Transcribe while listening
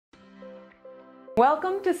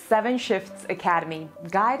Welcome to 7shifts Academy,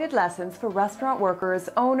 guided lessons for restaurant workers,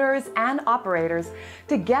 owners, and operators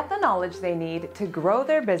to get the knowledge they need to grow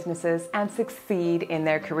their businesses and succeed in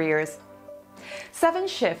their careers.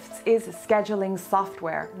 7shifts is scheduling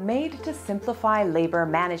software made to simplify labor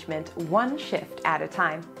management one shift at a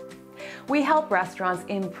time. We help restaurants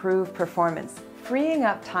improve performance, freeing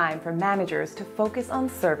up time for managers to focus on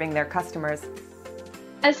serving their customers.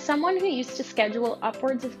 As someone who used to schedule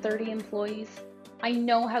upwards of 30 employees, I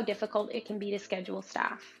know how difficult it can be to schedule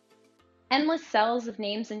staff. Endless cells of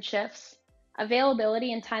names and shifts,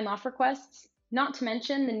 availability and time off requests, not to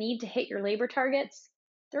mention the need to hit your labor targets.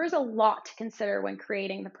 There is a lot to consider when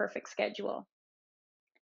creating the perfect schedule.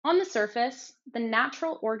 On the surface, the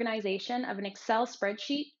natural organization of an Excel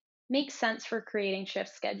spreadsheet makes sense for creating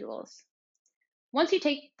shift schedules. Once you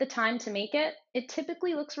take the time to make it, it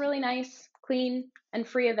typically looks really nice, clean, and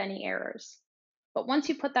free of any errors. But once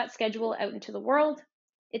you put that schedule out into the world,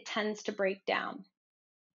 it tends to break down.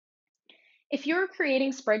 If you're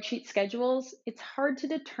creating spreadsheet schedules, it's hard to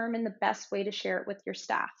determine the best way to share it with your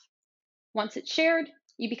staff. Once it's shared,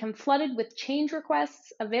 you become flooded with change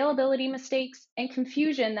requests, availability mistakes, and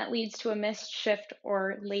confusion that leads to a missed shift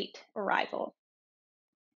or late arrival.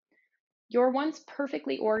 Your once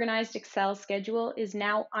perfectly organized Excel schedule is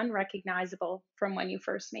now unrecognizable from when you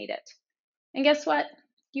first made it. And guess what?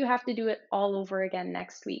 You have to do it all over again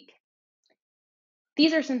next week.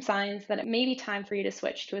 These are some signs that it may be time for you to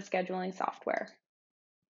switch to a scheduling software.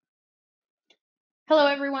 Hello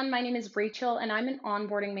everyone, my name is Rachel and I'm an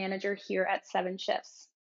onboarding manager here at 7shifts.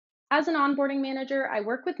 As an onboarding manager, I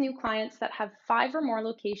work with new clients that have 5 or more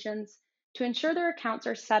locations to ensure their accounts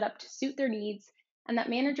are set up to suit their needs and that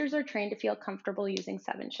managers are trained to feel comfortable using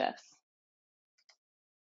 7shifts.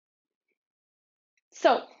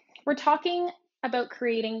 So, we're talking about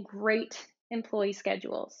creating great employee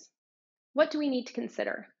schedules. What do we need to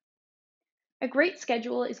consider? A great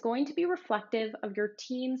schedule is going to be reflective of your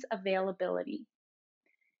team's availability.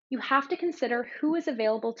 You have to consider who is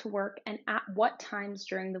available to work and at what times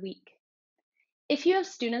during the week. If you have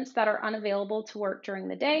students that are unavailable to work during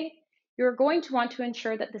the day, you're going to want to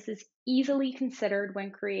ensure that this is easily considered when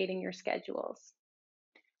creating your schedules.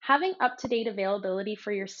 Having up-to-date availability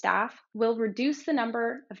for your staff will reduce the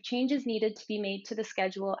number of changes needed to be made to the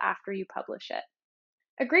schedule after you publish it.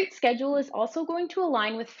 A great schedule is also going to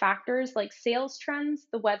align with factors like sales trends,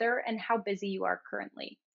 the weather, and how busy you are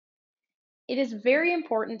currently. It is very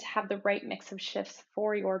important to have the right mix of shifts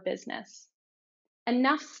for your business.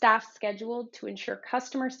 Enough staff scheduled to ensure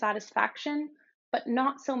customer satisfaction, but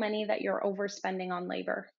not so many that you're overspending on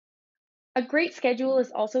labor. A great schedule is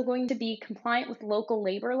also going to be compliant with local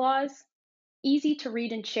labor laws, easy to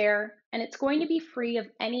read and share, and it's going to be free of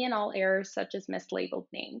any and all errors such as mislabeled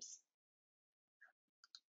names.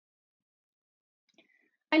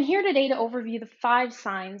 I'm here today to overview the 5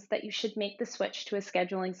 signs that you should make the switch to a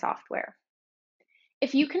scheduling software.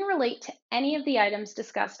 If you can relate to any of the items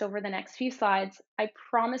discussed over the next few slides, I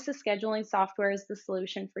promise a scheduling software is the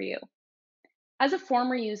solution for you. As a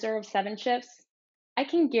former user of 7shifts, I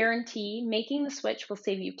can guarantee making the switch will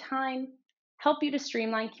save you time, help you to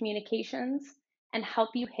streamline communications, and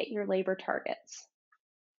help you hit your labor targets.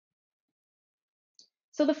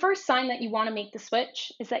 So the first sign that you want to make the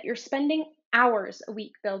switch is that you're spending hours a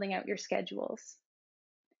week building out your schedules.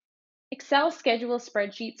 Excel schedule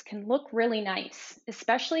spreadsheets can look really nice,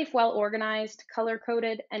 especially if well organized,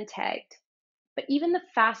 color-coded, and tagged. But even the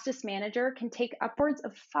fastest manager can take upwards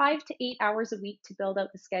of 5 to 8 hours a week to build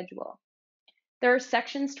out the schedule. There are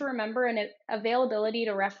sections to remember and availability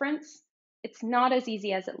to reference. It's not as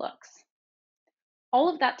easy as it looks. All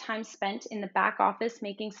of that time spent in the back office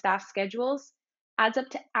making staff schedules adds up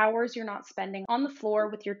to hours you're not spending on the floor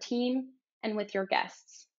with your team and with your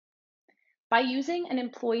guests. By using an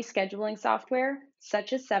employee scheduling software,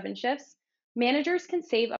 such as 7shifts, managers can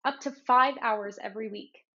save up to 5 hours every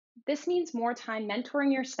week. This means more time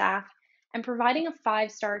mentoring your staff and providing a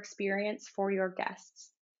 5-star experience for your guests.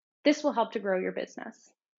 This will help to grow your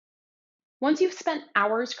business. Once you've spent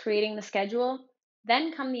hours creating the schedule,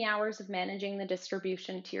 then come the hours of managing the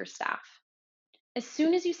distribution to your staff. As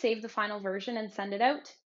soon as you save the final version and send it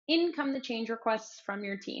out, in come the change requests from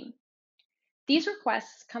your team. These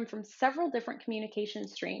requests come from several different communication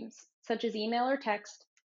streams, such as email or text,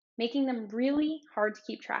 making them really hard to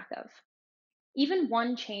keep track of. Even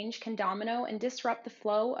one change can domino and disrupt the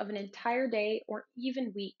flow of an entire day or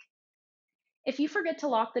even week. If you forget to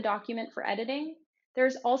lock the document for editing, there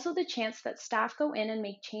is also the chance that staff go in and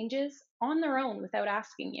make changes on their own without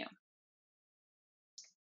asking you.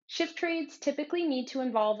 Shift trades typically need to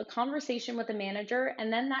involve a conversation with a manager,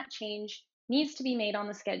 and then that change needs to be made on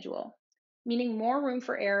the schedule. meaning more room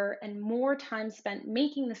for error and more time spent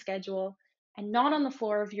making the schedule and not on the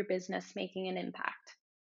floor of your business making an impact.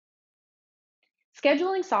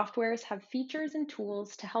 Scheduling softwares have features and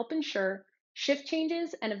tools to help ensure shift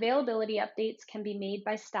changes and availability updates can be made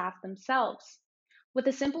by staff themselves. With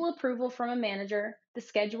a simple approval from a manager, the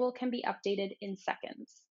schedule can be updated in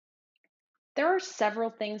seconds. There are several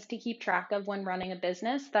things to keep track of when running a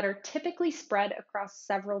business that are typically spread across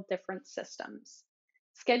several different systems.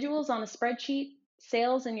 Schedules on a spreadsheet,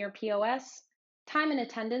 sales in your POS, time and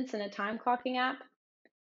attendance in a time clocking app.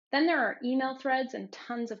 Then there are email threads and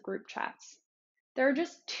tons of group chats. There are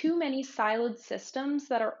just too many siloed systems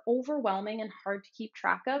that are overwhelming and hard to keep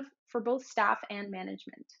track of for both staff and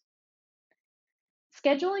management.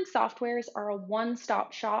 Scheduling softwares are a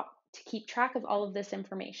one-stop shop to keep track of all of this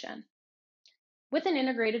information. With an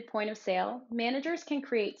integrated point of sale, managers can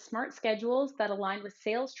create smart schedules that align with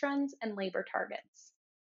sales trends and labor targets.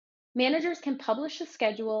 Managers can publish a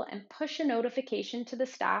schedule and push a notification to the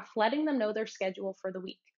staff letting them know their schedule for the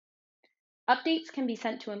week. Updates can be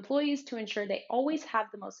sent to employees to ensure they always have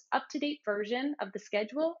the most up-to-date version of the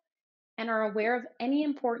schedule and are aware of any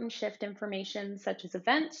important shift information such as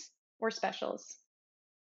events or specials.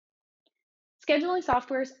 Scheduling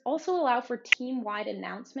softwares also allow for team-wide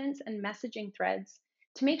announcements and messaging threads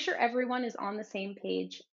to make sure everyone is on the same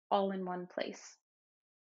page, all in one place.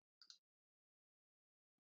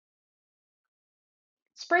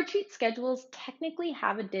 Spreadsheet schedules technically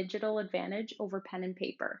have a digital advantage over pen and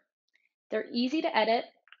paper. They're easy to edit,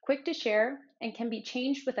 quick to share, and can be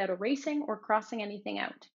changed without erasing or crossing anything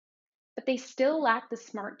out. But they still lack the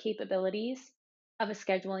smart capabilities of a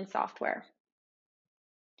scheduling software.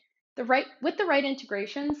 With the right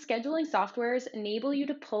integrations, scheduling softwares enable you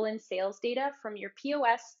to pull in sales data from your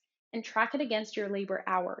POS and track it against your labor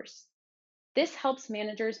hours. This helps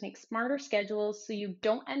managers make smarter schedules so you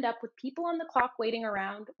don't end up with people on the clock waiting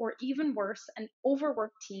around, or even worse, an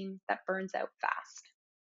overworked team that burns out fast.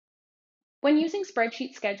 When using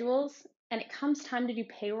spreadsheet schedules and it comes time to do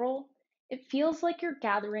payroll, it feels like you're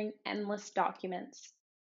gathering endless documents.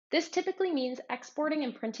 This typically means exporting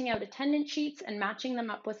and printing out attendance sheets and matching them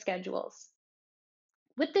up with schedules.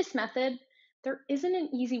 With this method, there isn't an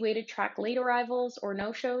easy way to track late arrivals or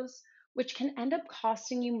no-shows, which can end up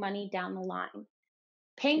costing you money down the line,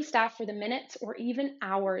 paying staff for the minutes or even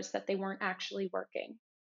hours that they weren't actually working.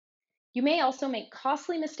 You may also make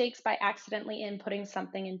costly mistakes by accidentally inputting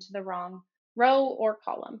something into the wrong row or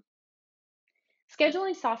column.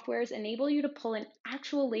 Scheduling softwares enable you to pull in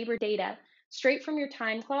actual labor data straight from your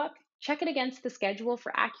time clock, check it against the schedule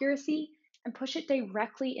for accuracy, and push it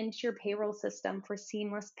directly into your payroll system for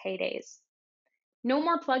seamless paydays. No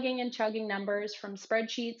more plugging and chugging numbers from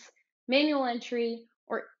spreadsheets, manual entry,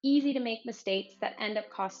 or easy to make mistakes that end up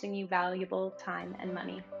costing you valuable time and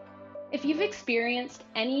money. If you've experienced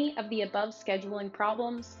any of the above scheduling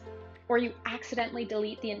problems, or you accidentally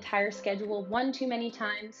delete the entire schedule one too many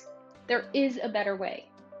times, there is a better way.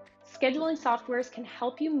 Scheduling softwares can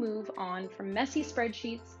help you move on from messy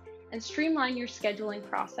spreadsheets and streamline your scheduling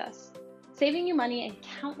process, saving you money and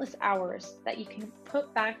countless hours that you can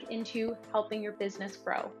put back into helping your business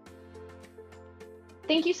grow.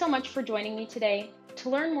 Thank you so much for joining me today. To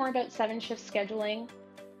learn more about 7shifts scheduling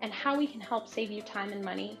and how we can help save you time and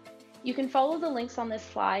money, you can follow the links on this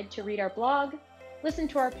slide to read our blog, listen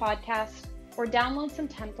to our podcast, or download some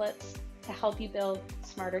templates to help you build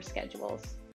smarter schedules.